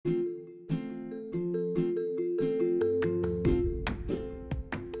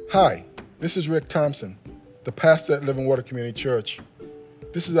Hi, this is Rick Thompson, the pastor at Living Water Community Church.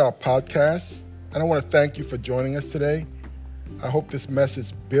 This is our podcast, and I want to thank you for joining us today. I hope this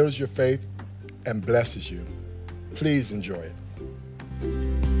message builds your faith and blesses you. Please enjoy it.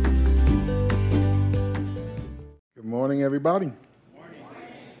 Good morning, everybody. Good morning.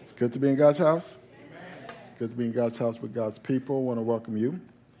 It's good to be in God's house. Amen. It's good to be in God's house with God's people. I want to welcome you.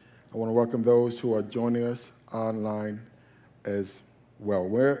 I want to welcome those who are joining us online as well.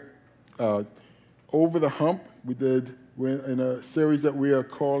 We're over the hump. We're in a series that we are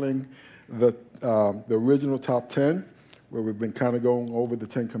calling the original top 10, where we've been kind of going over the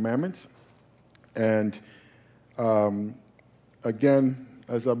 10 Commandments. And again,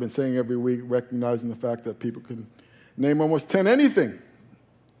 as I've been saying every week, recognizing the fact that people can name almost 10 anything,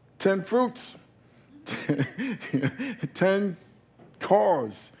 10 fruits, 10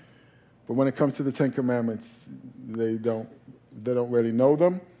 cars. But when it comes to the 10 Commandments, they don't really know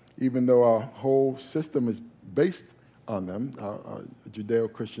them, even though our whole system is based on them. Our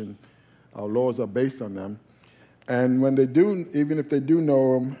Judeo-Christian, our laws are based on them. And when they do, even if they do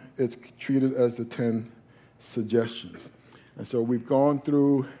know them, it's treated as the 10 suggestions. And so we've gone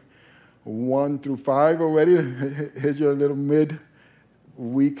through 1 through 5 already. Here's your little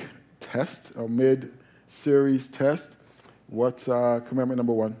mid-week test, or mid-series test. What's commandment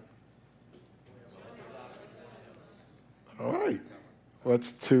number 1? All right.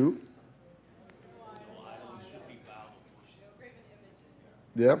 What's 2?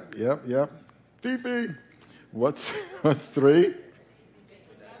 Yep. Fifi. What's 3?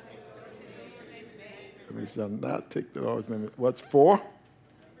 We shall not take the Lord's name. What's 4?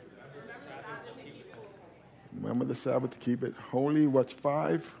 Remember the Sabbath to keep it holy. What's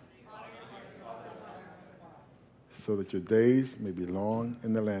 5? So that your days may be long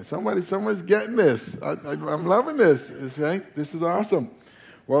in the land. Someone's getting this. I'm loving this. Right? This is awesome.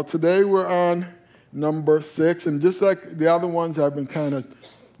 Well, today we're on number 6, and just like the other ones, I've been kind of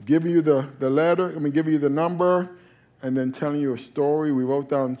giving you the letter, giving you the number, and then telling you a story. We wrote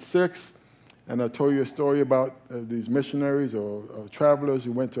down 6, and I told you a story about these missionaries or travelers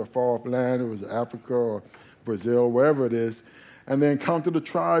who went to a far-off land. It was Africa or Brazil, wherever it is, and they encountered a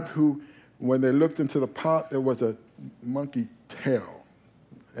tribe who, when they looked into the pot, there was a monkey tail.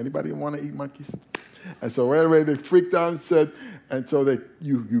 Anybody want to eat monkeys? And so right away they freaked out and said, and so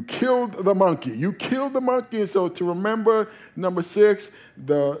you killed the monkey. You killed the monkey. And so to remember, number 6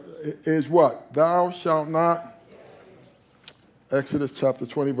 is what? Thou shalt not. Exodus chapter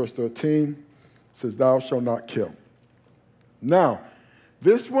 20, verse 13 says, thou shalt not kill. Now,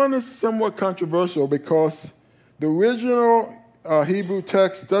 this one is somewhat controversial because the original Hebrew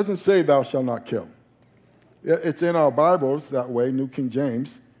text doesn't say thou shalt not kill. It's in our Bibles that way, New King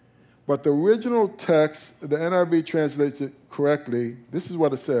James. But the original text, the NIV translates it correctly. This is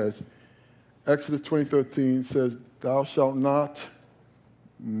what it says. Exodus 20:13 says, thou shalt not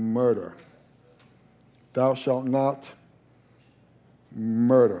murder. Thou shalt not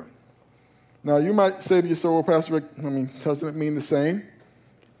murder. Now, you might say to yourself, well, Pastor Rick, doesn't it mean the same?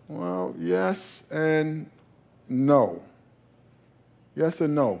 Well, yes and no. Yes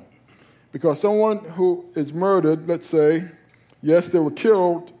and no. Because someone who is murdered, let's say, yes, they were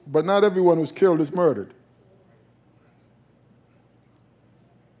killed, but not everyone who's killed is murdered.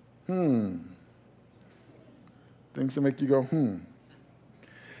 Things that make you go,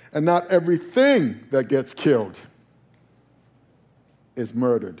 And not everything that gets killed is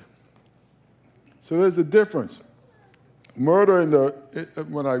murdered. So there's a difference. Murder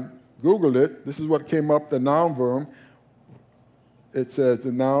when I Googled it, this is what came up, the noun form. It says,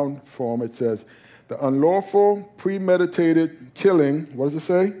 the noun form, it says, the unlawful, premeditated killing, what does it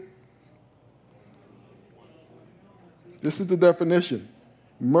say? This is the definition.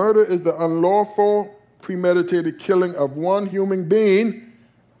 Murder is the unlawful, premeditated killing of one human being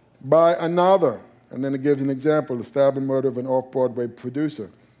by another. And then it gives an example, the stabbing murder of an off-Broadway producer.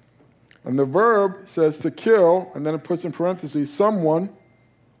 And the verb says to kill, and then it puts in parentheses, someone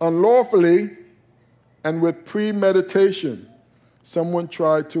unlawfully and with premeditation. Someone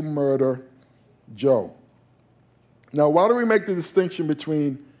tried to murder Joe. Now, why do we make the distinction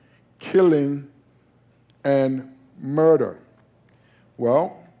between killing and murder?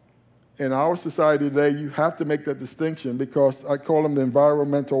 Well, in our society today, you have to make that distinction because I call them the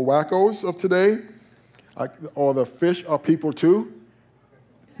environmental wackos of today, or the fish are people too.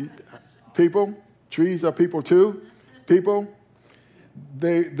 People, trees are people too. People,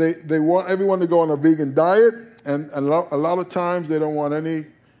 they want everyone to go on a vegan diet, and a lot of times they don't want any.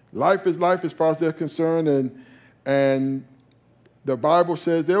 Life is life as far as they're concerned, and the Bible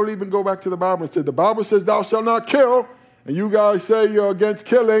says, they don't even go back to the Bible and say, the Bible says thou shalt not kill, And you guys say you're against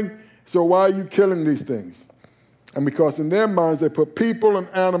killing, so why are you killing these things? And because in their minds they put people and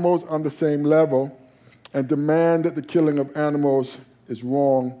animals on the same level and demand that the killing of animals is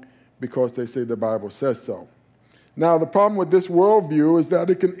wrong because they say the Bible says so. Now, the problem with this worldview is that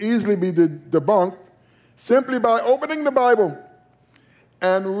it can easily be debunked simply by opening the Bible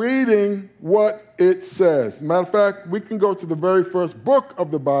and reading what it says. Matter of fact, we can go to the very first book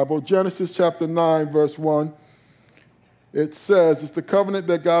of the Bible, Genesis chapter 9, verse 1. It says, it's the covenant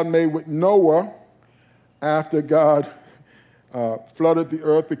that God made with Noah after God flooded the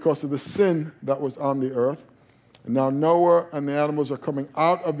earth because of the sin that was on the earth. And now Noah and the animals are coming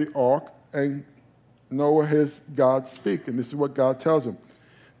out of the ark, and Noah hears God speak, and this is what God tells him.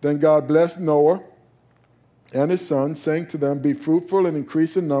 Then God blessed Noah and his sons, saying to them, be fruitful and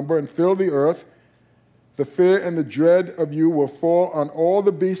increase in number and fill the earth. The fear and the dread of you will fall on all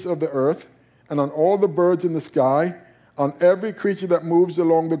the beasts of the earth and on all the birds in the sky, on every creature that moves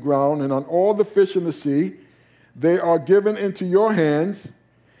along the ground, and on all the fish in the sea. They are given into your hands.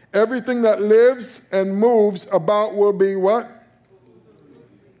 Everything that lives and moves about will be what?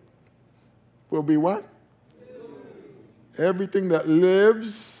 Will be what? Everything that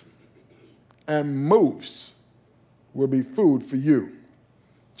lives and moves will be food for you.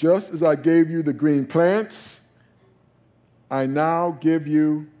 Just as I gave you the green plants, I now give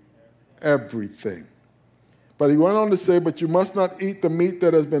you everything. But he went on to say, but you must not eat the meat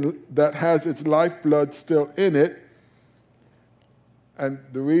that has its lifeblood still in it. And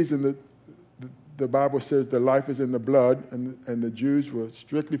the reason that the Bible says the life is in the blood, and the Jews were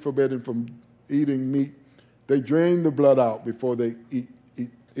strictly forbidden from eating meat. They drain the blood out before they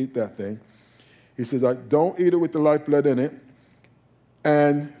eat that thing. He says, don't eat it with the lifeblood in it.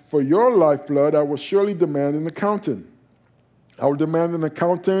 And for your lifeblood, I will surely demand an accounting. I will demand an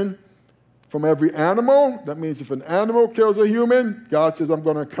accounting from every animal. That means if an animal kills a human, God says, I'm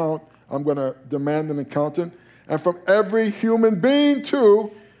going to demand an accounting. And from every human being,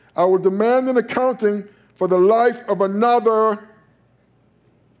 too, I will demand an accounting for the life of another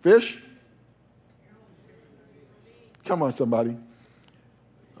fish. Come on, somebody.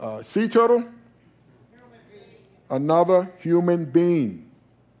 Sea turtle. Another human being.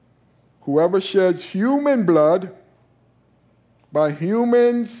 Whoever sheds human blood, by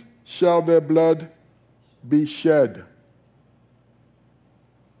humans shall their blood be shed.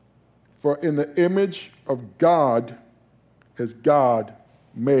 For in the image of God has God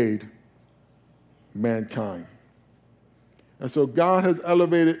made mankind. And so God has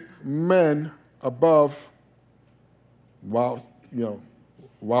elevated men above wildlife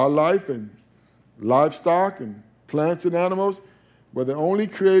and livestock and plants and animals. We're the only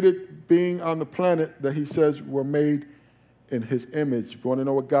created being on the planet that he says were made in his image. If you want to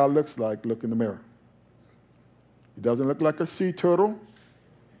know what God looks like, look in the mirror. He doesn't look like a sea turtle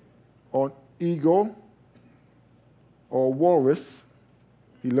or an eagle or a walrus.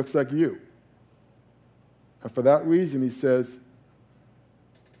 He looks like you. And for that reason, he says,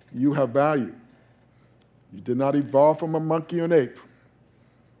 you have value. You did not evolve from a monkey or an ape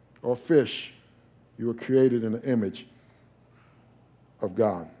or fish. You were created in the image of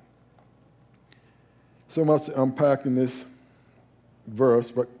God. So much to unpack in this verse,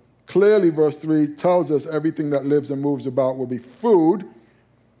 but clearly verse 3 tells us everything that lives and moves about will be food.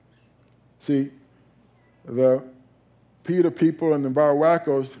 See, the Peter people and the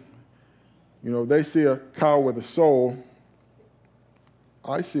Barawakos, they see a cow with a soul.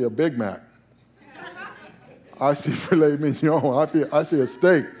 I see a Big Mac. I see filet mignon. I see a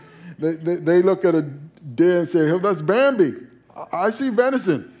steak. They look at a deer and say, oh, that's Bambi. I see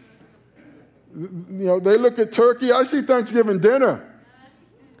venison. They look at turkey. I see Thanksgiving dinner.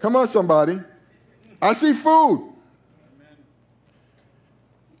 Come on, somebody. I see food.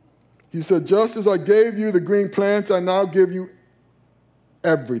 He said, just as I gave you the green plants, I now give you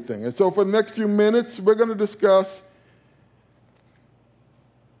everything. And so for the next few minutes, we're going to discuss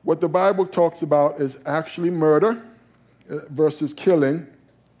what the Bible talks about is actually murder versus killing.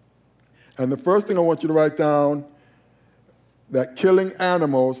 And the first thing I want you to write down, that killing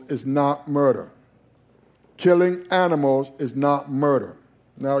animals is not murder. Killing animals is not murder.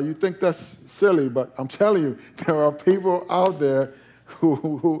 Now, you think that's silly, but I'm telling you, there are people out there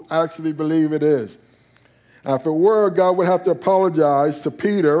who actually believe it is. Now, if it were, God would have to apologize to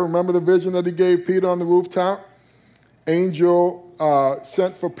Peter. Remember the vision that he gave Peter on the rooftop? Angel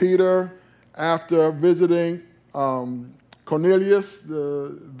sent for Peter after visiting Cornelius,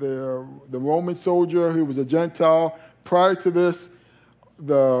 the Roman soldier who was a Gentile. Prior to this,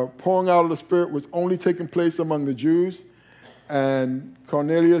 the pouring out of the Spirit was only taking place among the Jews. And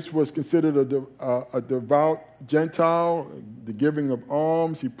Cornelius was considered a devout Gentile, the giving of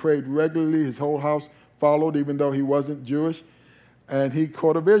alms. He prayed regularly. His whole house followed, even though he wasn't Jewish. And he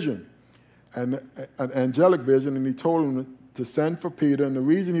caught a vision, an angelic vision, and he told him to send for Peter. And the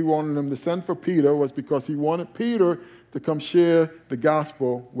reason he wanted him to send for Peter was because he wanted Peter to come share the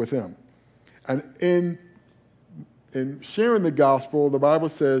gospel with him. And in sharing the gospel, the Bible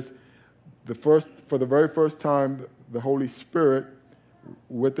says for the very first time, the Holy Spirit,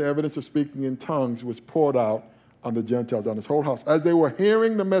 with the evidence of speaking in tongues, was poured out on the Gentiles, on his whole house, as they were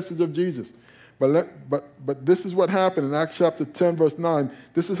hearing the message of Jesus. But this is what happened in Acts chapter 10, verse 9.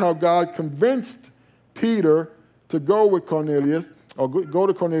 This is how God convinced Peter to go with Cornelius, or go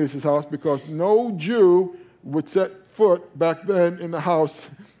to Cornelius' house, because no Jew would set foot back then in the house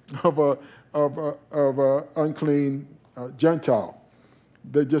of a unclean Gentile.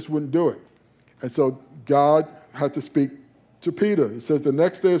 They just wouldn't do it. And so God had to speak to Peter. It says the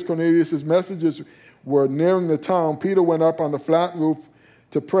next day as Cornelius' messengers were nearing the town, Peter went up on the flat roof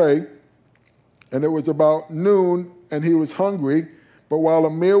to pray, and it was about noon, and he was hungry, but while a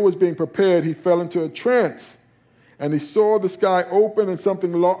meal was being prepared, he fell into a trance, and he saw the sky open, and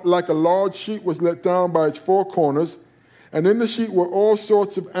something like a large sheet was let down by its four corners, and in the sheet were all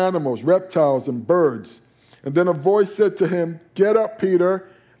sorts of animals, reptiles and birds. And then a voice said to him, "Get up, Peter,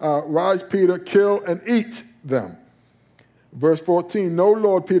 rise, Peter, kill and eat them." Verse 14, "No,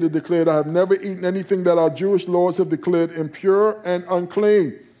 Lord," Peter declared, "I have never eaten anything that our Jewish laws have declared impure and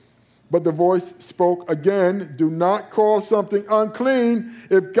unclean." But the voice spoke again, "Do not call something unclean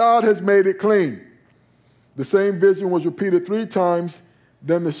if God has made it clean." The same vision was repeated 3 times.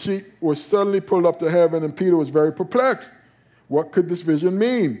 Then the sheet was suddenly pulled up to heaven, and Peter was very perplexed. What could this vision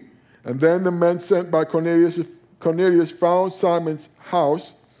mean? And then the men sent by Cornelius found Simon's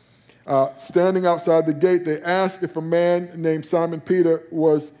house. Standing outside the gate, they asked if a man named Simon Peter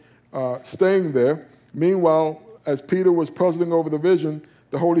was staying there. Meanwhile, as Peter was puzzling over the vision,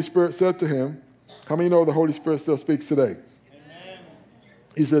 the Holy Spirit said to him, how many know the Holy Spirit still speaks today? Amen.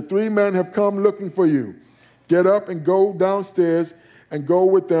 He said, 3 men have come looking for you. Get up and go downstairs and go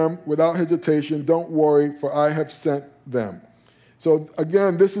with them without hesitation. Don't worry, for I have sent them. So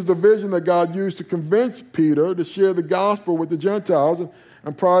again, this is the vision that God used to convince Peter to share the gospel with the Gentiles.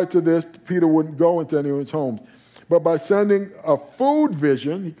 And prior to this, Peter wouldn't go into anyone's homes. But by sending a food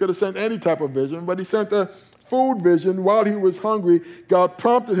vision, he could have sent any type of vision, but he sent a food vision while he was hungry. God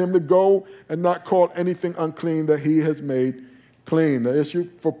prompted him to go and not call anything unclean that he has made clean. The issue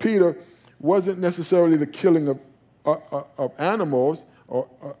for Peter wasn't necessarily the killing of animals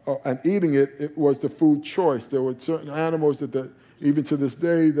and eating it. It was the food choice. There were certain animals that even to this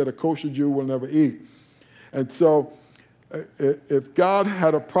day that a kosher Jew will never eat. And so if God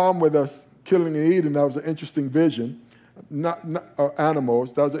had a problem with us killing and eating, that was an interesting vision. Not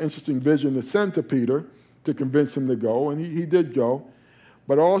animals, that was an interesting vision to send to Peter to convince him to go, and he did go.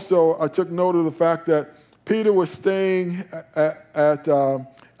 But also, I took note of the fact that Peter was staying at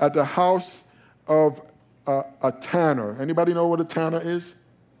the house of a tanner. Anybody know what a tanner is?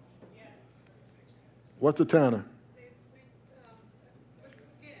 Yes. What's a tanner?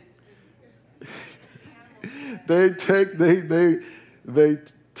 They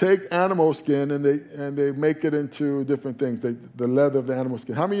take animal skin and they make it into different things. The leather of the animal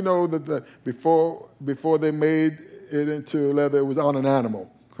skin. How many know that before they made it into leather, it was on an animal?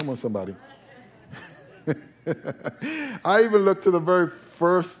 Come on, somebody. I even looked to the very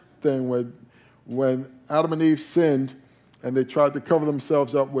first thing when Adam and Eve sinned, and they tried to cover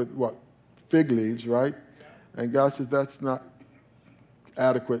themselves up with what? Fig leaves, right? And God says that's not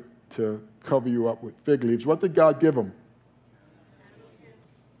adequate to cover you up with fig leaves. What did God give them?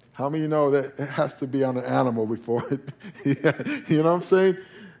 How many know that it has to be on an animal before it? You know what I'm saying?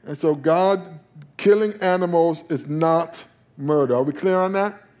 And so God killing animals is not murder. Are we clear on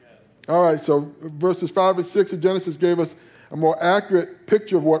that? Yes. All right, so verses 5 and 6 of Genesis gave us a more accurate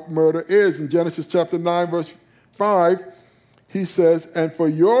picture of what murder is. In Genesis chapter 9, verse 5, he says, "And for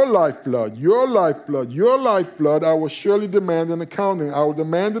your lifeblood, I will surely demand an accounting. I will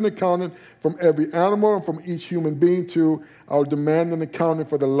demand an accounting from every animal and from each human being too. I will demand an accounting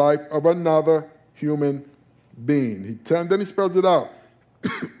for the life of another human being." Then he spells it out.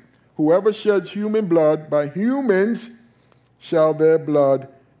 "Whoever sheds human blood, by humans shall their blood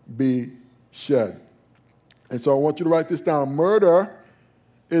be shed." And so I want you to write this down. Murder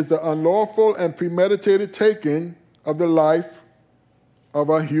is the unlawful and premeditated taking of the life of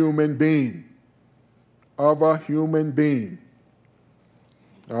a human being. Of a human being.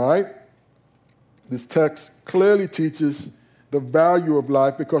 All right? This text clearly teaches the value of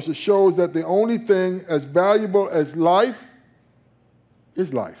life because it shows that the only thing as valuable as life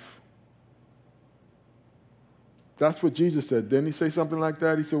is life. That's what Jesus said. Didn't he say something like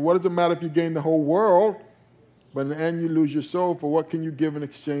that? He said, what does it matter if you gain the whole world, but in the end you lose your soul? For what can you give in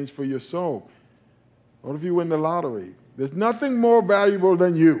exchange for your soul? What if you win the lottery? There's nothing more valuable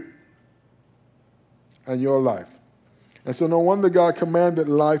than you and your life. And so no wonder God commanded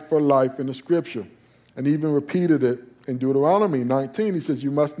life for life in the Scripture, and even repeated it in Deuteronomy 19. He says,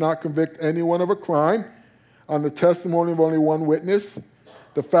 you must not convict anyone of a crime on the testimony of only one witness.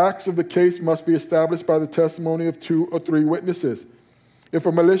 The facts of the case must be established by the testimony of 2 or 3 witnesses. If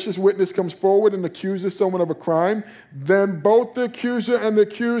a malicious witness comes forward and accuses someone of a crime, then both the accuser and the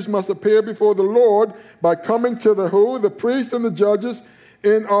accused must appear before the Lord by coming to the who? The priests and the judges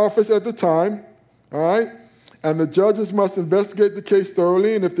in office at the time. All right? And the judges must investigate the case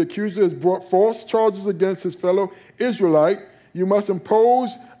thoroughly, and if the accuser has brought false charges against his fellow Israelite, you must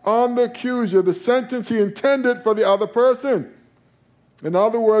impose on the accuser the sentence he intended for the other person. In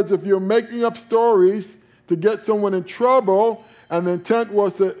other words, if you're making up stories to get someone in trouble, and the intent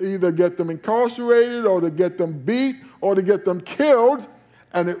was to either get them incarcerated or to get them beat or to get them killed,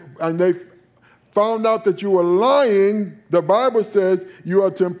 and they found out that you were lying, the Bible says you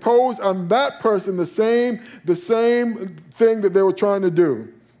are to impose on that person the same thing that they were trying to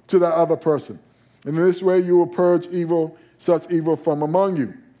do to that other person. And in this way you will purge such evil from among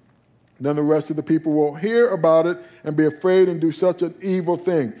you. Then the rest of the people will hear about it and be afraid and do such an evil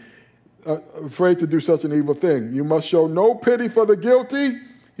thing. Afraid to do such an evil thing. You must show no pity for the guilty.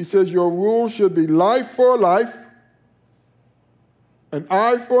 He says your rule should be life for a life, an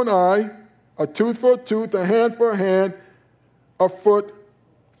eye for an eye, a tooth for a tooth, a hand for a hand, a foot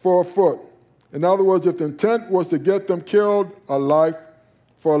for a foot. In other words, if the intent was to get them killed, a life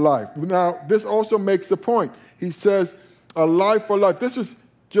for a life. Now, this also makes the point. He says a life for life. This is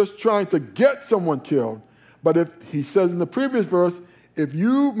just trying to get someone killed. But if he says in the previous verse, if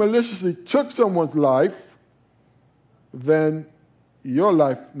you maliciously took someone's life, then your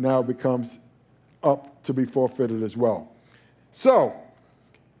life now becomes up to be forfeited as well. So,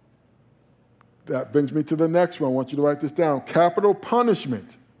 that brings me to the next one. I want you to write this down. Capital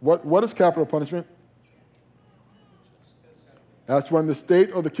punishment. What is capital punishment? That's when the state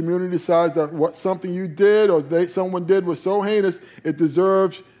or the community decides that something you did or someone did was so heinous, it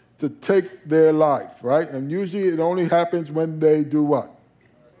deserves to take their life, right? And usually it only happens when they do what?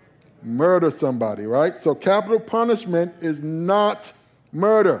 Murder somebody, right? So capital punishment is not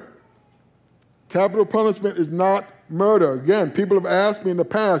murder. Capital punishment is not murder. Again, people have asked me in the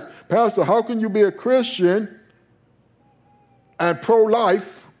past, Pastor, how can you be a Christian and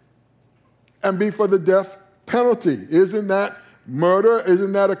pro-life and be for the death penalty? Isn't that murder?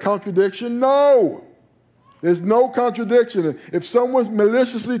 Isn't that a contradiction? No. There's no contradiction. If someone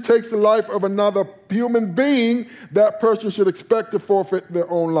maliciously takes the life of another human being, that person should expect to forfeit their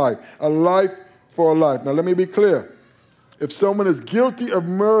own life. A life for a life. Now, let me be clear. If someone is guilty of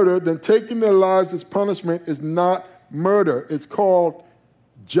murder, then taking their lives as punishment is not murder. It's called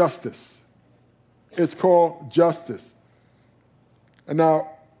justice. It's called justice. And now,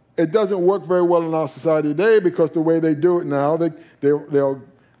 it doesn't work very well in our society today because the way they do it now,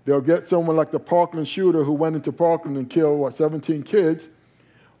 they'll get someone like the Parkland shooter who went into Parkland and killed, 17 kids,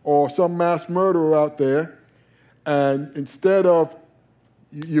 or some mass murderer out there, and instead of,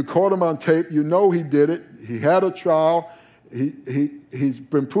 you caught him on tape, you know he did it, he had a trial, he's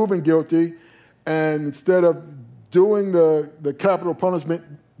been proven guilty, and instead of doing the capital punishment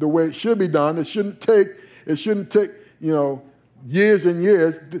the way it should be done, it shouldn't take, years and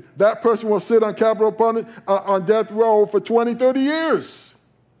years. That person will sit on capital punishment, on death row for 20, 30 years.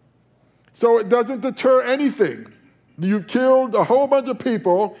 So it doesn't deter anything. You've killed a whole bunch of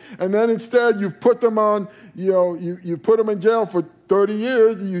people, and then instead you've put them on, you put them in jail for 30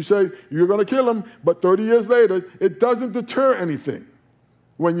 years, and you say you're going to kill them, but 30 years later, it doesn't deter anything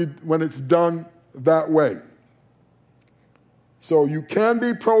when it's done that way. So you can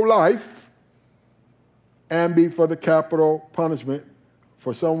be pro-life and be for the capital punishment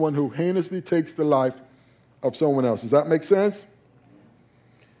for someone who heinously takes the life of someone else. Does that make sense?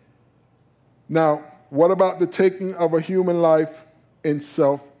 Now, what about the taking of a human life in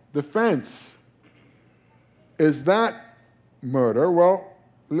self-defense? Is that murder? Well,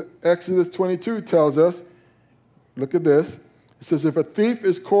 Exodus 22 tells us, look at this. It says, if a thief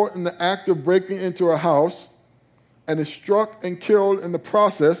is caught in the act of breaking into a house and is struck and killed in the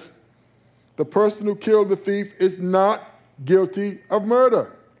process, the person who killed the thief is not guilty of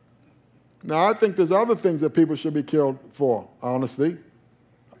murder. Now, I think there's other things that people should be killed for, honestly.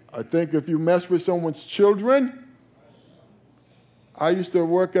 I think if you mess with someone's children, I used to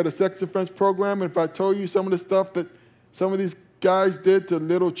work at a sex offense program, and if I told you some of the stuff that some of these guys did to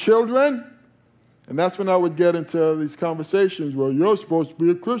little children. And that's when I would get into these conversations where you're supposed to be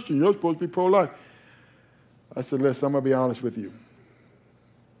a Christian, you're supposed to be pro-life. I said, listen, I'm going to be honest with you.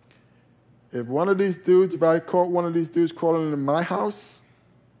 If one of these dudes, if I caught one of these dudes crawling into my house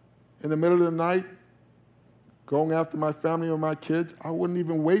in the middle of the night, going after my family or my kids, I wouldn't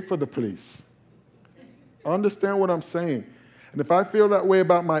even wait for the police. Understand what I'm saying? And if I feel that way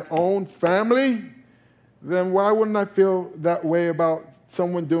about my own family, then why wouldn't I feel that way about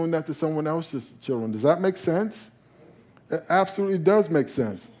someone doing that to someone else's children? Does that make sense? It absolutely does make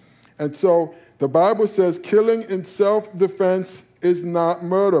sense. And so the Bible says killing in self-defense is not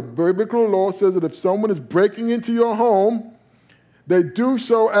murder. Biblical law says that if someone is breaking into your home, they do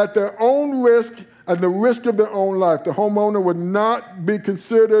so at their own risk and the risk of their own life. The homeowner would not be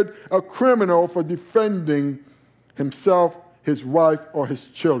considered a criminal for defending himself, his wife, or his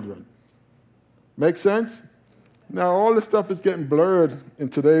children. Make sense? Now, all this stuff is getting blurred in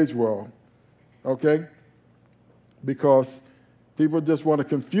today's world, okay? Because people just want to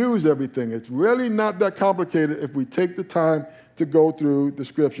confuse everything. It's really not that complicated if we take the time to go through the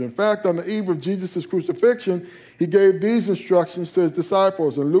Scripture. In fact, on the eve of Jesus' crucifixion, he gave these instructions to his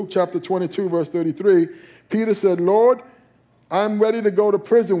disciples. In Luke chapter 22, verse 33, Peter said, Lord, I'm ready to go to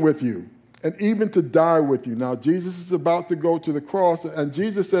prison with you and even to die with you. Now, Jesus is about to go to the cross, and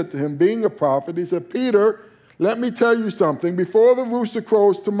Jesus said to him, being a prophet, he said, Peter, let me tell you something. Before the rooster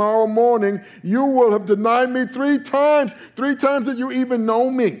crows tomorrow morning, you will have denied me 3 times that you even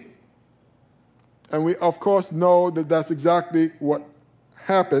know me. And we, of course, know that that's exactly what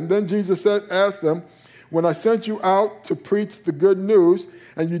happened. Then Jesus asked them, when I sent you out to preach the good news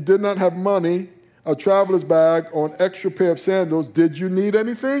and you did not have money, a traveler's bag, or an extra pair of sandals, did you need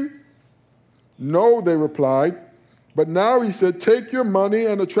anything? No, they replied. But now he said, take your money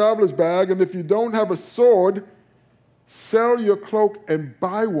and a traveler's bag, and if you don't have a sword, sell your cloak and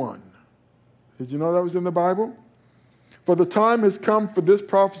buy one. Did you know that was in the Bible? For the time has come for this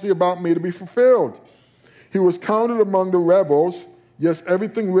prophecy about me to be fulfilled. He was counted among the rebels. Yes,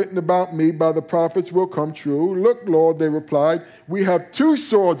 everything written about me by the prophets will come true. Look, Lord, they replied, we have 2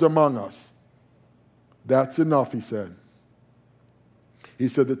 swords among us. That's enough, he said. He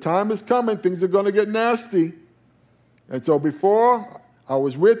said, the time is coming, things are going to get nasty. And so before, I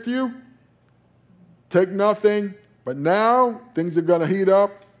was with you, take nothing, but now things are going to heat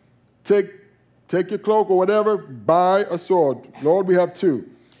up. Take your cloak or whatever, buy a sword. Lord, we have 2.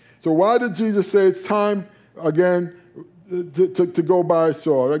 So why did Jesus say it's time, again, to go buy a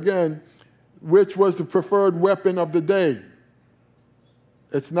sword? Again, which was the preferred weapon of the day?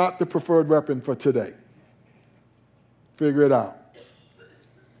 It's not the preferred weapon for today. Figure it out.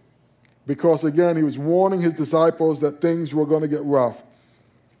 Because, again, he was warning his disciples that things were going to get rough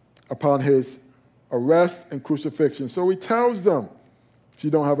upon his arrest and crucifixion. So he tells them, if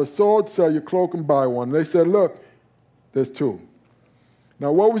you don't have a sword, sell your cloak and buy one. And they said, look, there's 2.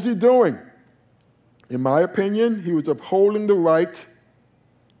 Now, what was he doing? In my opinion, he was upholding the right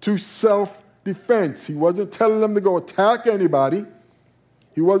to self-defense. He wasn't telling them to go attack anybody.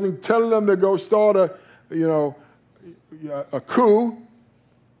 He wasn't telling them to go start a coup.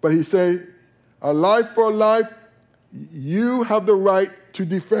 But he said, a life for a life, you have the right to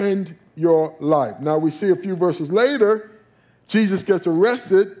defend your life. Now, we see a few verses later, Jesus gets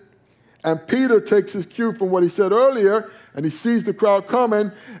arrested, and Peter takes his cue from what he said earlier, and he sees the crowd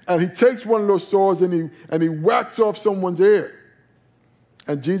coming, and he takes one of those swords and he whacks off someone's ear.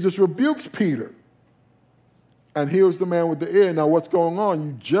 And Jesus rebukes Peter and heals the man with the ear. Now, what's going on?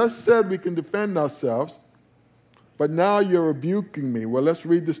 You just said we can defend ourselves, but now you're rebuking me. Well, let's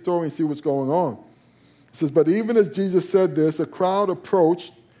read the story and see what's going on. It says, but even as Jesus said this, a crowd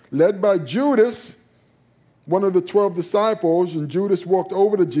approached, led by Judas, one of the 12 disciples, and Judas walked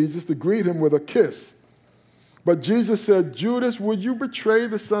over to Jesus to greet him with a kiss. But Jesus said, Judas, would you betray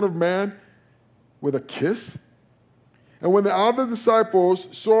the Son of Man with a kiss? And when the other disciples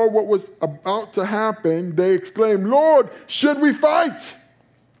saw what was about to happen, they exclaimed, Lord, should we fight?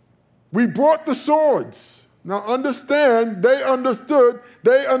 We brought the swords. Now understand, they understood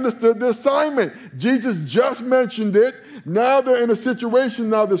the assignment. Jesus just mentioned it. Now they're in a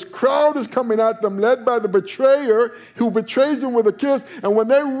situation, now this crowd is coming at them, led by the betrayer who betrays them with a kiss. And when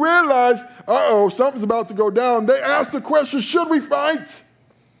they realize, something's about to go down, they ask the question, should we fight?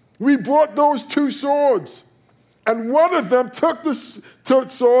 We brought those 2 swords. And one of them took the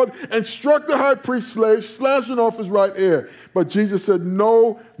sword and struck the high priest's slave, slashing off his right ear. But Jesus said,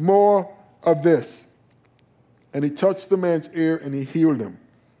 no more of this. And he touched the man's ear and he healed him.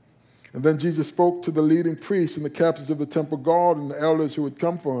 And then Jesus spoke to the leading priests and the captains of the temple guard and the elders who had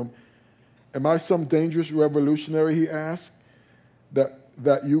come for him. Am I some dangerous revolutionary, he asked,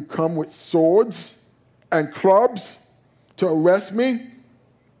 that you come with swords and clubs to arrest me?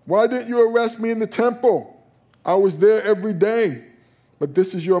 Why didn't you arrest me in the temple? I was there every day. But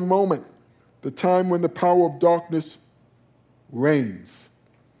this is your moment, the time when the power of darkness reigns.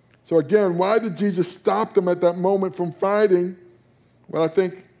 So again, why did Jesus stop them at that moment from fighting? Well, I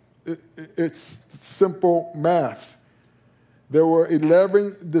think it's simple math. There were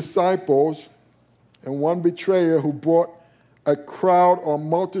 11 disciples and one betrayer who brought a crowd or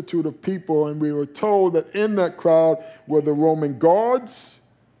multitude of people, and we were told that in that crowd were the Roman guards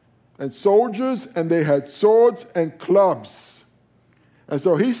and soldiers, and they had swords and clubs. And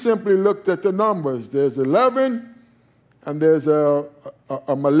so he simply looked at the numbers. There's 11, and there's a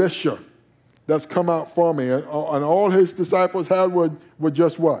militia that's come out for me. And all his disciples had were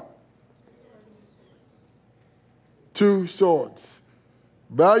just what? 2 swords.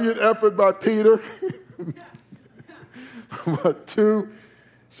 Valiant effort by Peter, but 2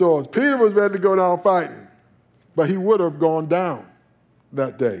 swords. Peter was ready to go down fighting, but he would have gone down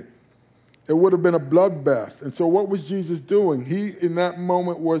that day. It would have been a bloodbath. And so what was Jesus doing? He, in that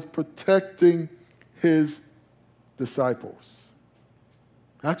moment, was protecting his disciples.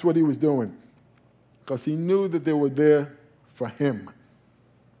 That's what he was doing, because he knew that they were there for him.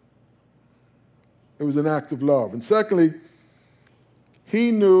 It was an act of love. And secondly,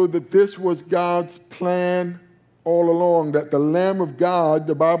 he knew that this was God's plan all along, that the Lamb of God,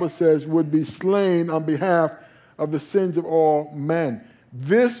 the Bible says, would be slain on behalf of the sins of all men.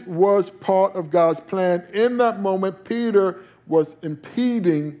 This was part of God's plan. In that moment, Peter was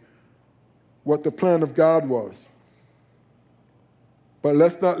impeding what the plan of God was. But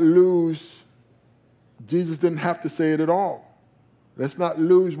let's not lose, Jesus didn't have to say it at all. Let's not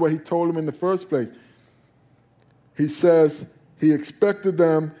lose what he told him in the first place. He says he expected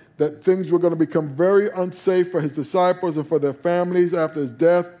them that things were going to become very unsafe for his disciples and for their families after his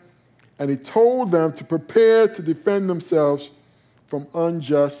death. And he told them to prepare to defend themselves from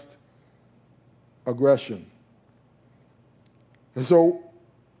unjust aggression. And so,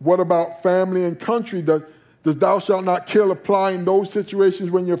 what about family and country? Does thou shalt not kill apply in those situations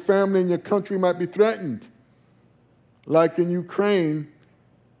when your family and your country might be threatened? Like in Ukraine,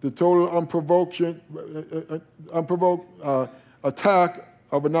 the total unprovoked attack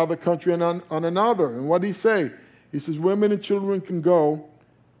of another country on another. And what did he say? He says, women and children can go.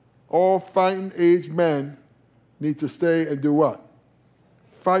 All fighting-age men need to stay and do what?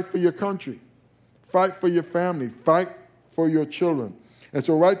 Fight for your country. Fight for your family. Fight for your children. And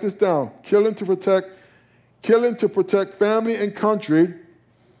so write this down. Killing to protect family and country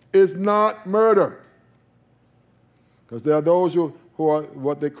is not murder. Because there are those who are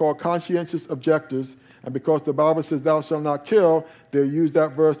what they call conscientious objectors, and because the Bible says thou shalt not kill, they'll use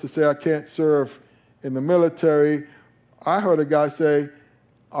that verse to say I can't serve in the military. I heard a guy say,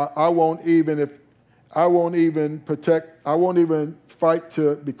 I won't even fight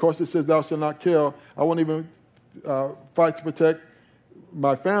because it says thou shalt not kill, I won't even fight to protect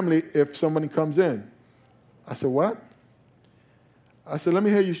my family if somebody comes in. I said, what? I said, let me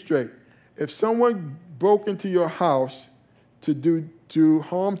hear you straight. If someone broke into your house to do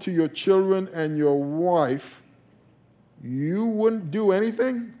harm to your children and your wife, you wouldn't do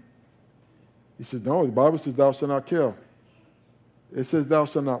anything? He said, no, the Bible says thou shalt not kill. It says thou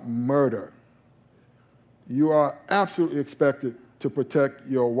shalt not murder. You are absolutely expected to protect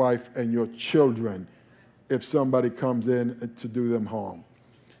your wife and your children if somebody comes in to do them harm.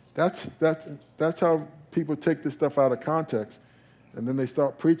 That's how people take this stuff out of context, and then they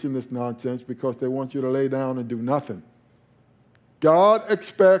start preaching this nonsense because they want you to lay down and do nothing. God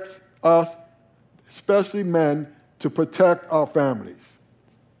expects us, especially men, to protect our families.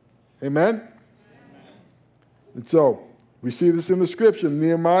 Amen? Amen. And so, we see this in the scripture,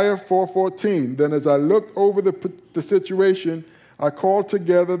 Nehemiah 4:14. Then as I looked over the situation, I called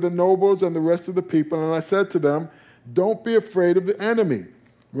together the nobles and the rest of the people, and I said to them, don't be afraid of the enemy.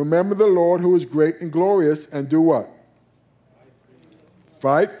 Remember the Lord who is great and glorious, and do what?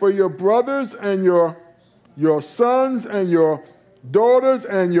 Fight for your brothers and your sons and your daughters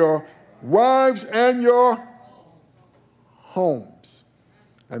and your wives and your homes.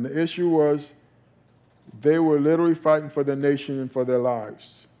 And the issue was they were literally fighting for their nation and for their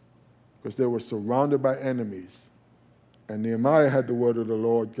lives because they were surrounded by enemies. And Nehemiah had the word of the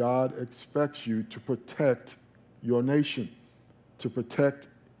Lord. God expects you to protect your nation, to protect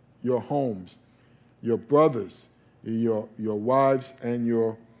your homes, your brothers, your wives, and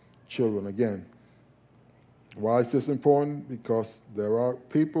your children. Again, why is this important? Because there are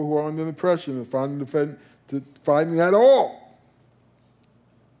people who are under the impression that fighting at all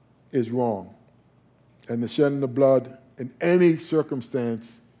is wrong. And the shedding of blood in any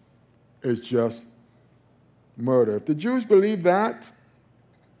circumstance is just murder. If the Jews believed that,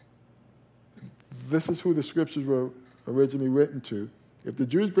 this is who the scriptures were originally written to. If the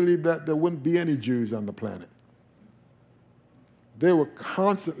Jews believed that, there wouldn't be any Jews on the planet. They were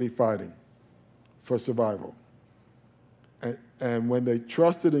constantly fighting for survival. And when they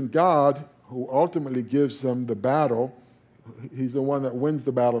trusted in God, who ultimately gives them the battle, he's the one that wins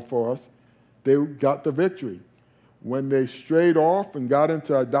the battle for us, they got the victory. When they strayed off and got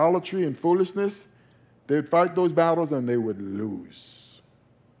into idolatry and foolishness, they would fight those battles and they would lose.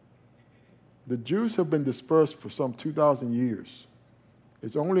 The Jews have been dispersed for some 2,000 years.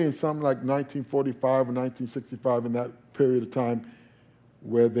 It's only in something like 1945 or 1965, in that period of time,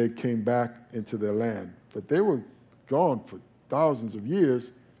 where they came back into their land. But they were gone for thousands of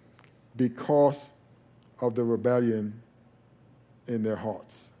years because of the rebellion in their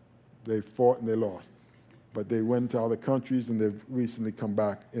hearts. They fought and they lost. But they went to other countries, and they've recently come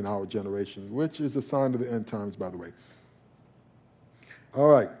back in our generation, which is a sign of the end times, by the way. All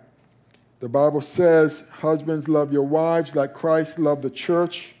right. The Bible says, husbands, love your wives like Christ loved the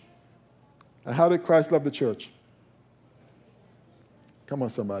church. And how did Christ love the church? Come on,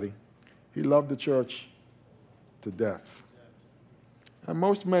 somebody. He loved the church to death. And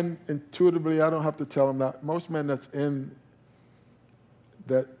most men, intuitively, I don't have to tell them that, most men that's in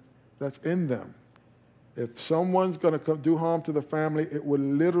them. If someone's going to do harm to the family, it would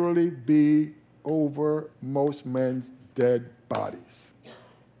literally be over most men's dead bodies.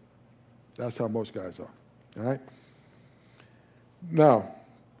 That's how most guys are. All right? Now,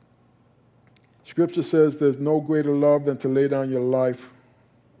 Scripture says there's no greater love than to lay down your life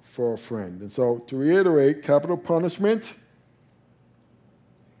for a friend. And so, to reiterate, capital punishment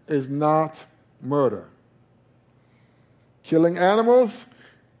is not murder. Killing animals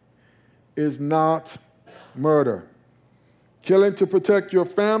is not murder. Killing to protect your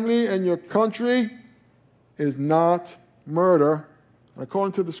family and your country is not murder. And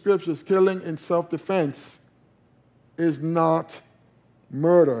according to the scriptures, killing in self-defense is not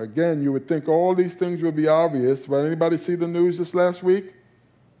murder. Again, you would think all these things would be obvious, but anybody see the news this last week?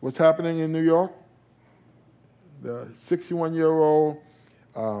 What's happening in New York? The 61-year-old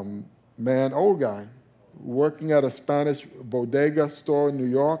man, old guy, working at a Spanish bodega store in New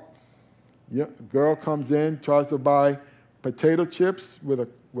York. Girl comes in, tries to buy potato chips with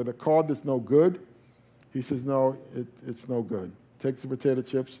a card that's no good. He says, no, it's no good. Takes the potato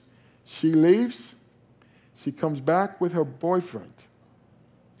chips. She leaves. She comes back with her boyfriend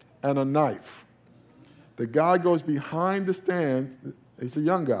and a knife. The guy goes behind the stand. He's a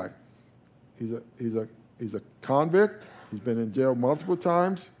young guy. He's a convict. He's been in jail multiple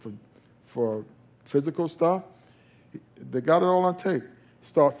times for physical stuff. They got it all on tape.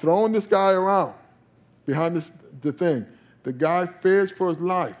 Start throwing this guy around behind the thing. The guy fears for his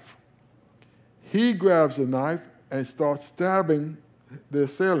life. He grabs a knife and starts stabbing the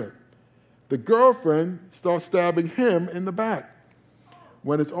assailant. The girlfriend starts stabbing him in the back.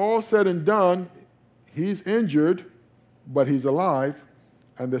 When it's all said and done, he's injured, but he's alive,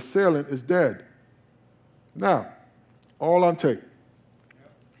 and the assailant is dead. Now, all on tape.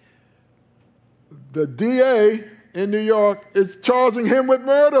 The DA in New York is charging him with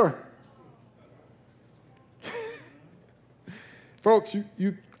murder. Folks,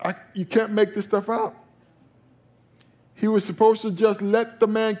 you can't make this stuff out. He was supposed to just let the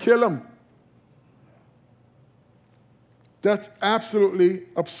man kill him. That's absolutely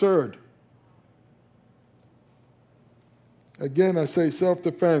absurd. Again, I say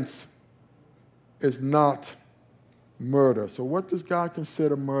self-defense is not murder. So what does God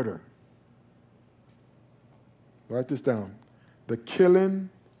consider murder? Write this down. The killing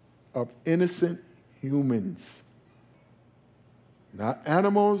of innocent humans. Not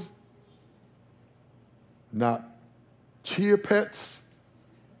animals, not chia pets.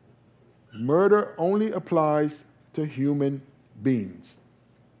 Murder only applies to human beings.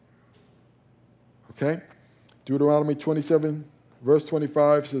 Okay? Deuteronomy 27, verse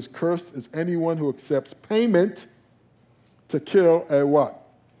 25 says, cursed is anyone who accepts payment to kill a what?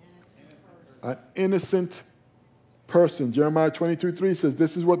 An innocent person. Jeremiah 22:3 says,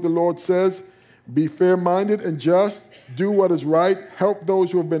 this is what the Lord says, be fair-minded and just, do what is right, help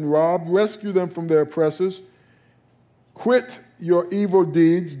those who have been robbed, rescue them from their oppressors, quit your evil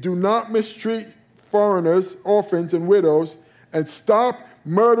deeds, do not mistreat foreigners, orphans, and widows, and stop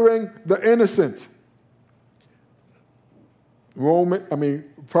murdering the innocent.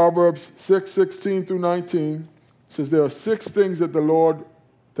 Proverbs 6:16 through 19 says there are 6 things that the Lord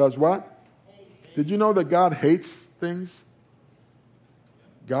does what? Did you know that God hates things?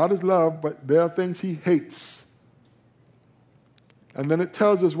 God is love, but there are things he hates. And then it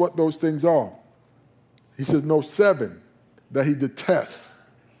tells us what those things are. He says, no, 7 that he detests.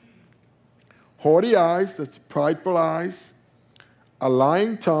 Haughty eyes, that's prideful eyes. A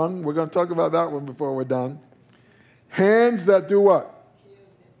lying tongue. We're going to talk about that one before we're done. Hands that do what?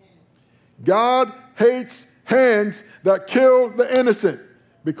 God hates hands that kill the innocent,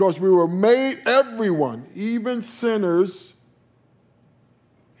 because we were made, everyone, even sinners,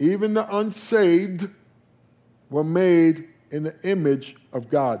 even the unsaved, were made in the image of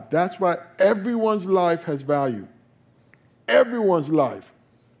God. That's why everyone's life has value. Everyone's life.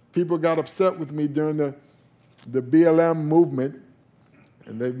 People got upset with me during the BLM movement,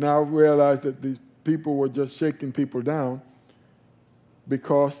 and they've now realized that these people were just shaking people down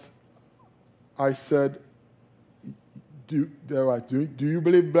because I said, do you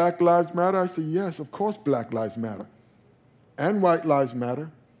believe Black Lives Matter? I said, yes, of course Black Lives Matter. And white lives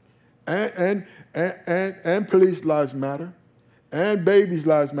matter. And police lives matter. And babies'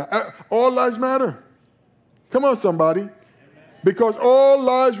 lives matter. All lives matter. Come on, somebody. Amen. Because all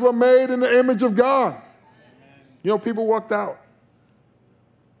lives were made in the image of God. Amen. You know, people walked out.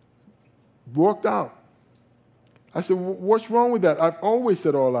 I said, what's wrong with that? I've always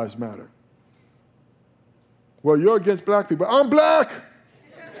said all lives matter. Well, you're against black people. I'm black.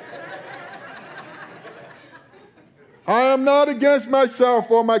 I am not against myself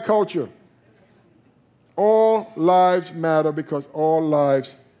or my culture. All lives matter because all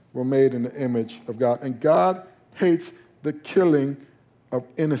lives were made in the image of God. And God hates the killing of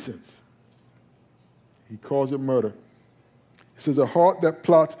innocents. He calls it murder. He says, a heart that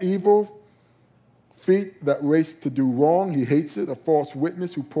plots evil, feet that race to do wrong, he hates it. A false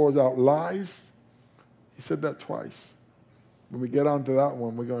witness who pours out lies. He said that twice. When we get onto that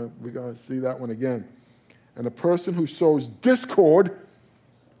one, we're going to see that one again. And a person who sows discord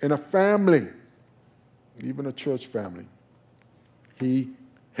in a family, even a church family, he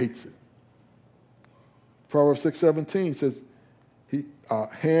hates it. Proverbs 6:17 says,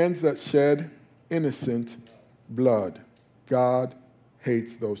 hands that shed innocent blood. God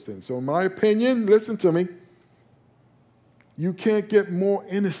hates those things. So in my opinion, listen to me, you can't get more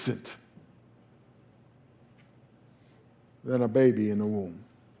innocent than a baby in the womb.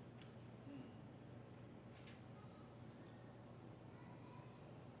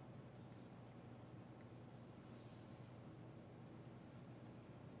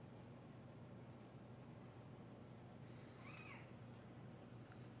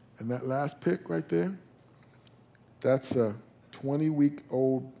 And that last pic right there, that's a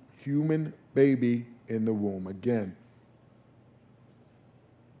 20-week-old human baby in the womb. Again,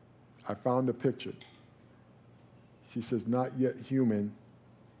 I found the picture. She says, not yet human.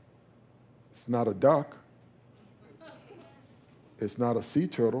 It's not a duck. It's not a sea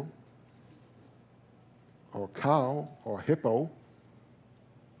turtle or cow or hippo.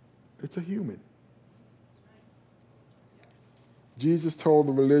 It's a human. Jesus told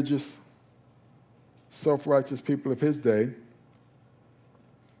the religious, self-righteous people of his day,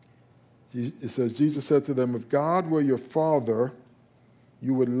 it says, Jesus said to them, if God were your father,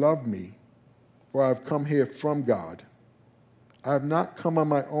 you would love me, for I have come here from God. I have not come on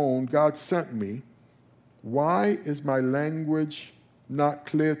my own. God sent me. Why is my language not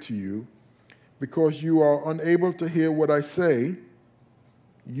clear to you? Because you are unable to hear what I say.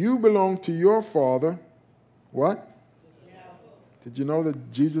 You belong to your father. What? Did you know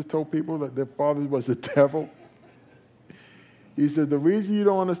that Jesus told people that their father was the devil? He said, the reason you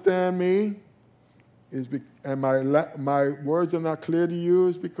don't understand me is and my words are not clear to you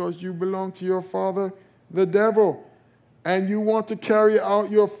is because you belong to your father, the devil, and you want to carry out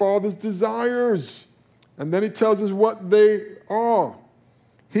your father's desires. And then he tells us what they are.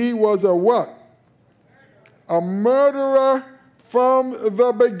 He was a what? A murderer from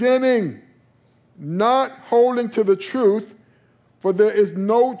the beginning, not holding to the truth, for there is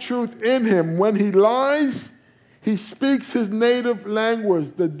no truth in him. When he lies, he speaks his native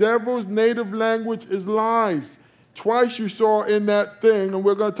language. The devil's native language is lies. Twice you saw in that thing, and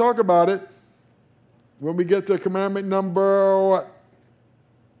we're going to talk about it when we get to commandment number what?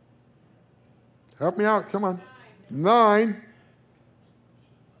 Help me out, come on. 9.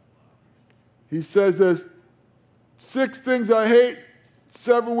 He says there's 6 things I hate,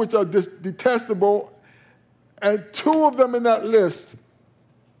 7 which are detestable, and 2 of them in that list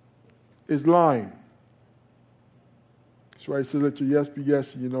is lying. That's why he says, let your yes be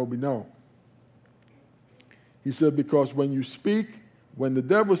yes and your no be no. He said, because when you speak, when the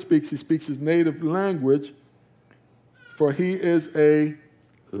devil speaks, he speaks his native language, for he is a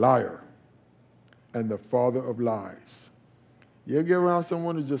liar and the father of lies. You ever get around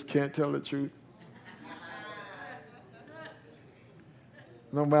someone who just can't tell the truth?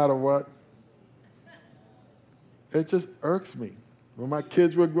 no matter what. It just irks me. When my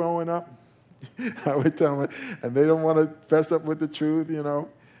kids were growing up, I would tell them, and they don't want to fess up with the truth,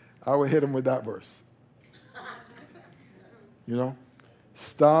 I would hit them with that verse.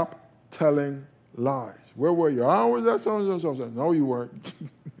 Stop telling lies. Where were you? I was at so. No, you weren't.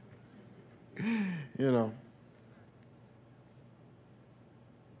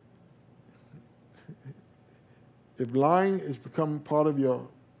 If lying is becoming part of your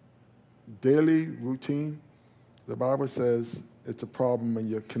daily routine, the Bible says it's a problem and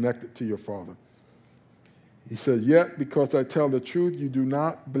you're connected to your Father. He says, yet because I tell the truth, you do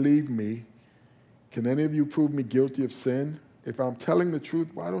not believe me. Can any of you prove me guilty of sin? If I'm telling the truth,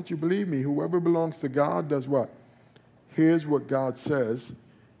 why don't you believe me? Whoever belongs to God does what? Here's what God says.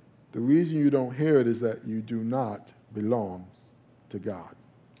 The reason you don't hear it is that you do not belong to God.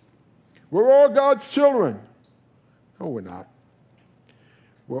 We're all God's children. No, we're not.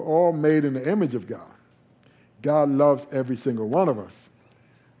 We're all made in the image of God. God loves every single one of us.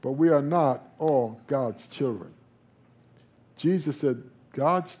 But we are not all God's children. Jesus said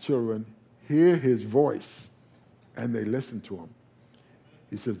God's children hear his voice and they listen to him.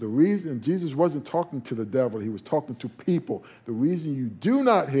 He says the reason, Jesus wasn't talking to the devil, he was talking to people. The reason you do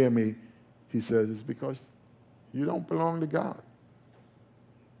not hear me, he says, is because you don't belong to God.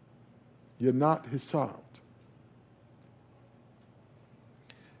 You're not his child.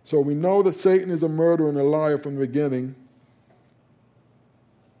 So we know that Satan is a murderer and a liar from the beginning,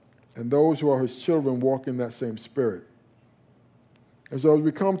 and those who are his children walk in that same spirit. And so as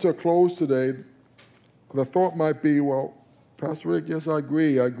we come to a close today, the thought might be, well, Pastor Rick, yes, I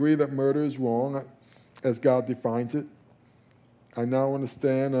agree. I agree that murder is wrong as God defines it. I now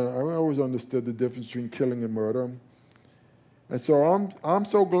understand, and I always understood the difference between killing and murder. And so I'm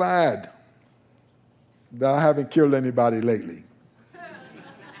so glad that I haven't killed anybody lately.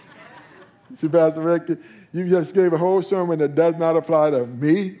 See, Pastor Rick, you just gave a whole sermon that does not apply to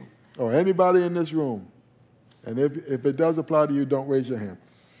me or anybody in this room. And if it does apply to you, don't raise your hand.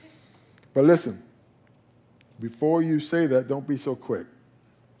 But listen, before you say that, don't be so quick.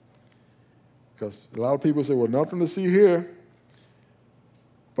 Because a lot of people say, well, nothing to see here.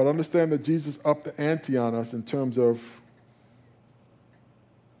 But understand that Jesus upped the ante on us in terms of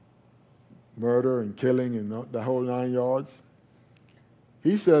murder and killing and the whole 9 yards.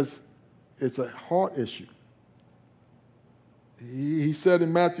 He says it's a heart issue. He said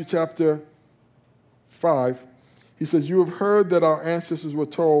in Matthew chapter 5, he says, you have heard that our ancestors were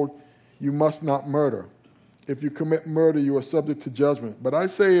told, you must not murder. If you commit murder, you are subject to judgment. But I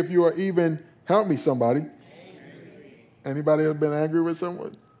say if you are even, help me somebody. Angry. Anybody ever been angry with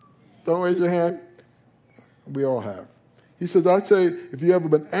someone? Don't raise your hand. We all have. He says, I say if you ever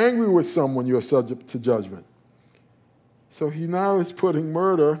been angry with someone, you are subject to judgment. So he now is putting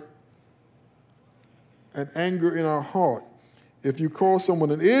murder and anger in our heart. If you call someone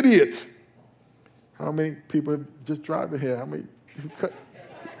an idiot, how many people just driving here? How many?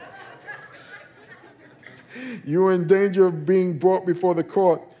 You're in danger of being brought before the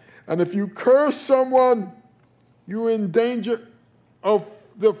court. And if you curse someone, you're in danger of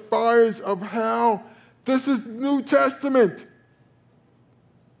the fires of hell. This is New Testament.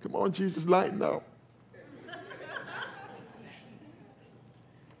 Come on, Jesus, lighten up.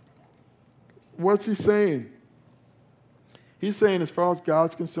 What's he saying? He's saying as far as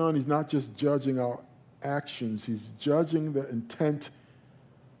God's concerned, he's not just judging our actions. He's judging the intent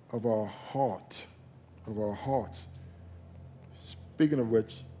of our heart, of our hearts. Speaking of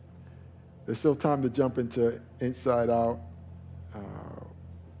which, there's still time to jump into Inside Out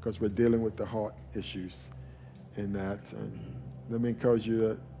because we're dealing with the heart issues in that. And let me encourage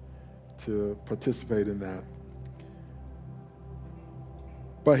you to participate in that.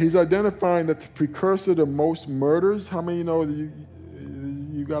 But he's identifying that the precursor to most murders, how many know that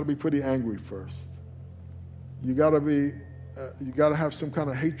you got to be pretty angry first? You got to have some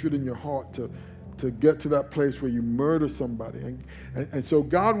kind of hatred in your heart to get to that place where you murder somebody. And so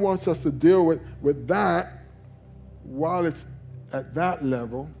God wants us to deal with that while it's at that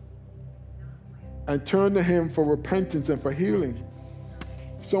level and turn to him for repentance and for healing.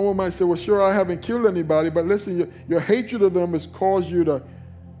 Someone might say, well, sure, I haven't killed anybody, but listen, your hatred of them has caused you to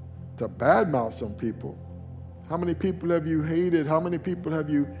badmouth some people. How many people have you hated? How many people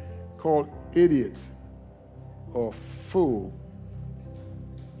have you called idiots or fool?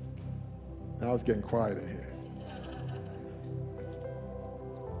 Now it's getting quiet in here.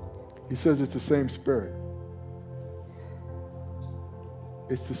 He says it's the same spirit.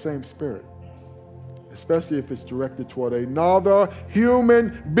 It's the same spirit, especially if it's directed toward another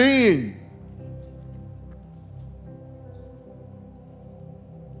human being.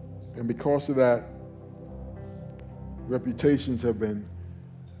 And because of that, reputations have been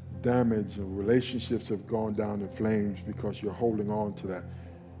damaged and relationships have gone down in flames because you're holding on to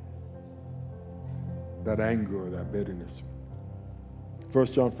that anger or that bitterness. 1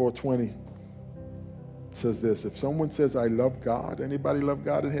 John 4:20 says this: if someone says, I love God, anybody love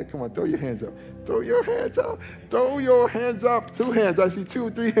God in here? Come on, throw your hands up. Throw your hands up. Throw your hands up. 2 hands. I see 2 or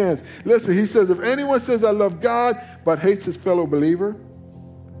 3 hands. Listen, he says, if anyone says, I love God, but hates his fellow believer,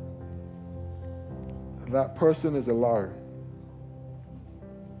 that person is a liar.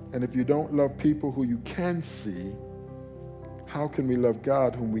 And if you don't love people who you can see, how can we love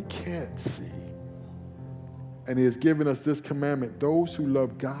God whom we can't see? And he has given us this commandment: those who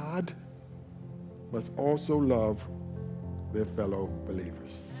love God must also love their fellow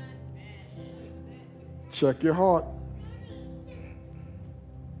believers. Check your heart.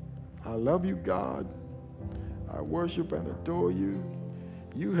 I love you, God. I worship and adore you.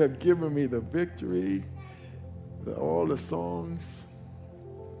 You have given me the victory, all the songs,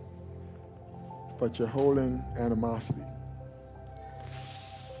 but you're holding animosity.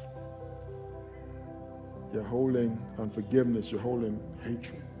 You're holding unforgiveness. You're holding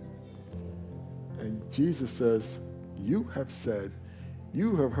hatred. And Jesus says, you have said,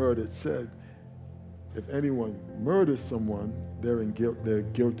 you have heard it said, if anyone murders someone, they're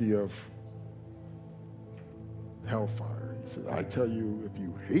guilty of hellfire. He says, I tell you, if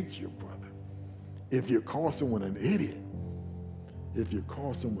you hate your brother, if you call someone an idiot, if you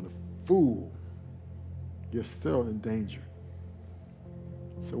call someone a fool, you're still in danger.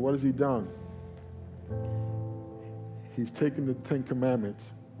 So what has he done? He's taken the 10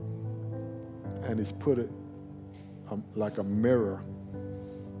 Commandments and he's put it like a mirror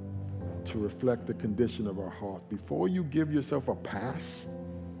to reflect the condition of our heart. Before you give yourself a pass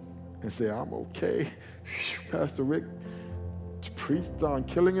and say, I'm okay, Pastor Rick preached on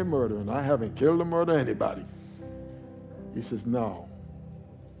killing and murder, and I haven't killed or murdered anybody. He says, no,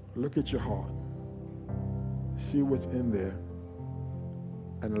 look at your heart. See what's in there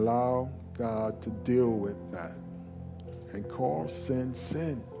and allow God to deal with that and call sin,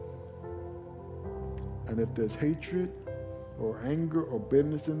 sin. And if there's hatred or anger or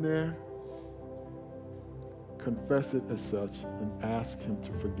bitterness in there, confess it as such and ask him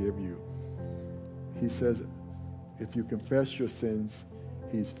to forgive you. He says, if you confess your sins,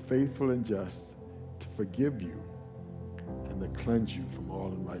 he's faithful and just to forgive you and to cleanse you from all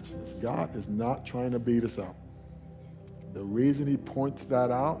unrighteousness. God is not trying to beat us up. The reason he points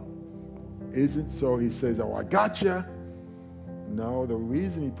that out isn't so he says, oh, I got you. No, the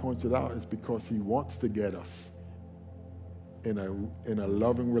reason he points it out is because he wants to get us in a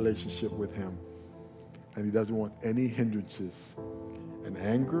loving relationship with him. And he doesn't want any hindrances. And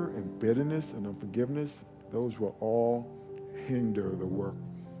anger and bitterness and unforgiveness, those will all hinder the work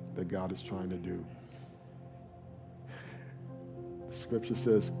that God is trying to do. The scripture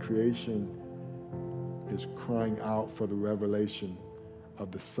says creation is crying out for the revelation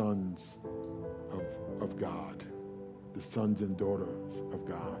of the sons of God, the sons and daughters of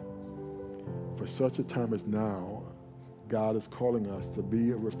God. For such a time as now, God is calling us to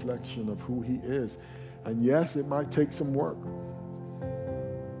be a reflection of who he is. And yes, it might take some work.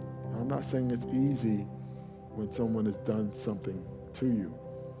 I'm not saying it's easy when someone has done something to you.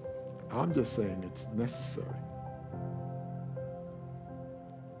 I'm just saying it's necessary.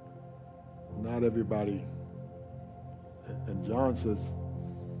 Not everybody. And John says,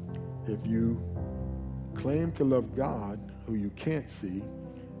 if you claim to love God, who you can't see,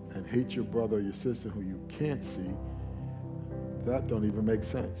 and hate your brother or your sister who you can't see, that don't even make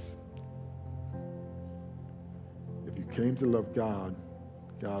sense. If you claim to love God,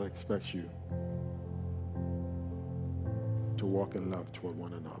 God expects you to walk in love toward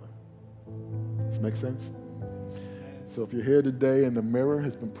one another. Does this make sense? So if you're here today and the mirror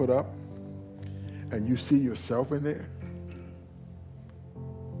has been put up and you see yourself in there,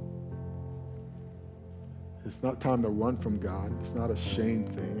 it's not time to run from God. It's not a shame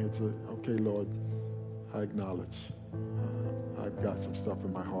thing. It's okay, Lord, I acknowledge I've got some stuff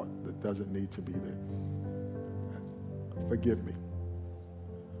in my heart that doesn't need to be there. Forgive me.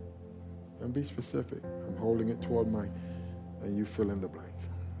 And be specific. I'm holding it toward and you fill in the blank.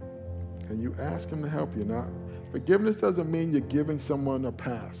 And you ask him to help you. Now, forgiveness doesn't mean you're giving someone a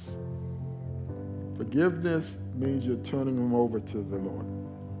pass. Forgiveness means you're turning them over to the Lord.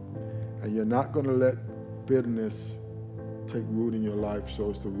 And you're not going to let bitterness take root in your life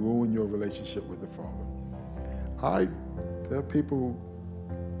so as to ruin your relationship with the Father. There are people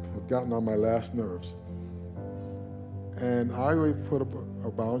who have gotten on my last nerves. And I will put up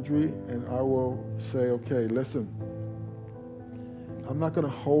a boundary and I will say, okay, listen, I'm not going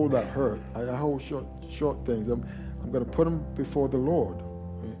to hold that hurt. I hold short things. I'm going to put them before the Lord,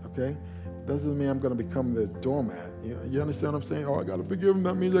 okay? Doesn't mean I'm going to become the doormat. You understand what I'm saying? Oh, I got to forgive him.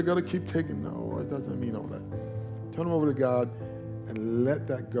 That means I got to keep taking. No, it doesn't mean all that. Turn them over to God and let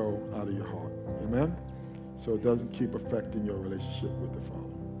that go out of your heart. Amen? So it doesn't keep affecting your relationship with the Father.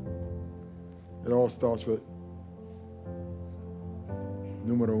 It all starts with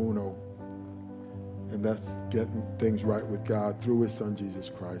numero uno, and that's getting things right with God through his Son, Jesus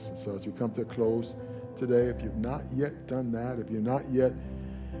Christ. And so as we come to a close today, if you've not yet done that, if you've not yet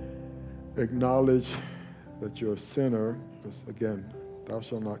acknowledged that you're a sinner, because again, thou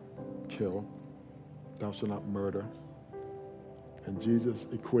shalt not kill, thou shalt not murder, and Jesus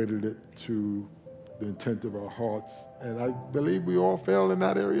equated it to the intent of our hearts. And I believe we all fail in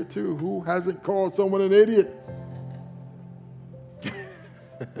that area too. Who hasn't called someone an idiot?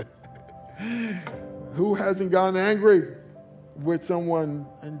 Who hasn't gotten angry with someone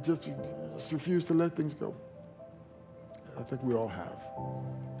and just refused to let things go? I think we all have.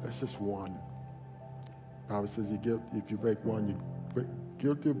 That's just one. The Bible says if you break one, you're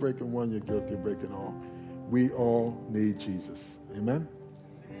guilty of breaking one, you're guilty of breaking all. We all need Jesus. Amen?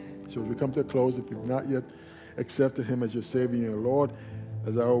 So as we come to a close, if you've not yet accepted him as your Savior and your Lord,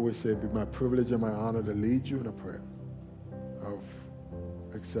 as I always say, it'd be my privilege and my honor to lead you in a prayer of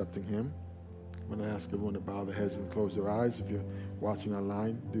accepting him. I'm going to ask everyone to bow their heads and close their eyes. If you're watching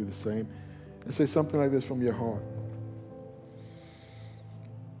online, do the same. And say something like this from your heart.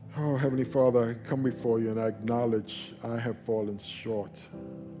 Oh, Heavenly Father, I come before you and I acknowledge I have fallen short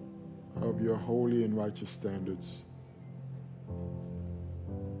of your holy and righteous standards.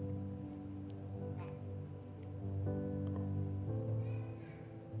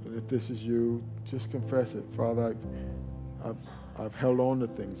 And if this is you, just confess it. Father, I've held on to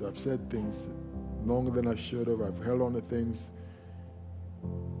things. I've said things longer than I should have. I've held on to things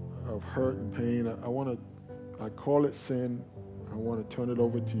of hurt and pain. I call it sin. I want to turn it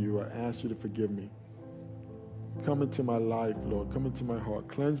over to you. I ask you to forgive me. Come into my life, Lord. Come into my heart.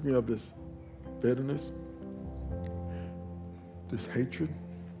 Cleanse me of this bitterness, this hatred.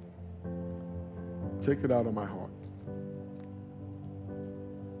 Take it out of my heart.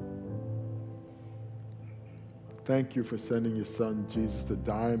 Thank you for sending your Son, Jesus, to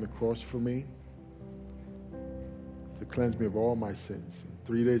die on the cross for me, to cleanse me of all my sins. And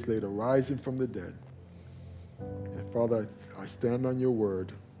 3 days later, rising from the dead. And Father, I stand on your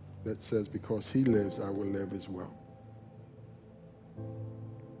word that says, because he lives, I will live as well.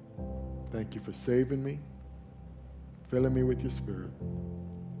 Thank you for saving me, filling me with your Spirit.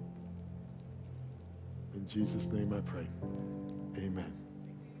 In Jesus' name I pray. Amen.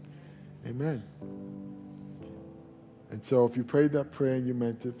 Amen. And so if you prayed that prayer and you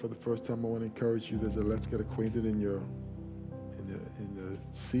meant it for the first time, I want to encourage you. There's a Let's Get Acquainted in the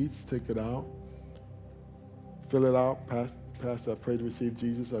seats. Take it out. Fill it out. Pastor, I prayed to receive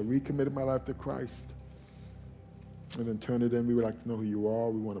Jesus. I recommitted my life to Christ. And then turn it in. We would like to know who you are.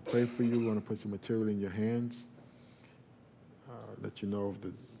 We want to pray for you. We want to put some material in your hands. Let you know of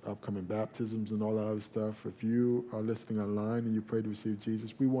the upcoming baptisms and all that other stuff. If you are listening online and you prayed to receive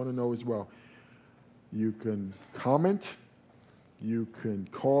Jesus, we want to know as well. You can comment. You can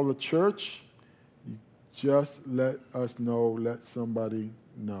call the church. You just let us know. Let somebody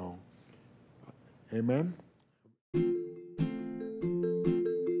know. Amen.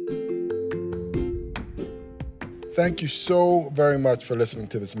 Thank you so very much for listening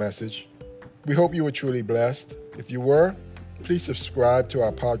to this message. We hope you were truly blessed. If you were, please subscribe to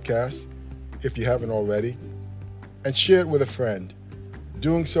our podcast if you haven't already, and share it with a friend.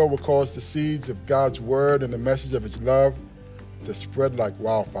 Doing so will cause the seeds of God's word and the message of his love to spread like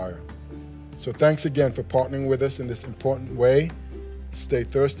wildfire. So thanks again for partnering with us in this important way. Stay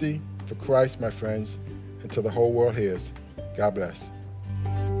thirsty for Christ, my friends, until the whole world hears. God bless.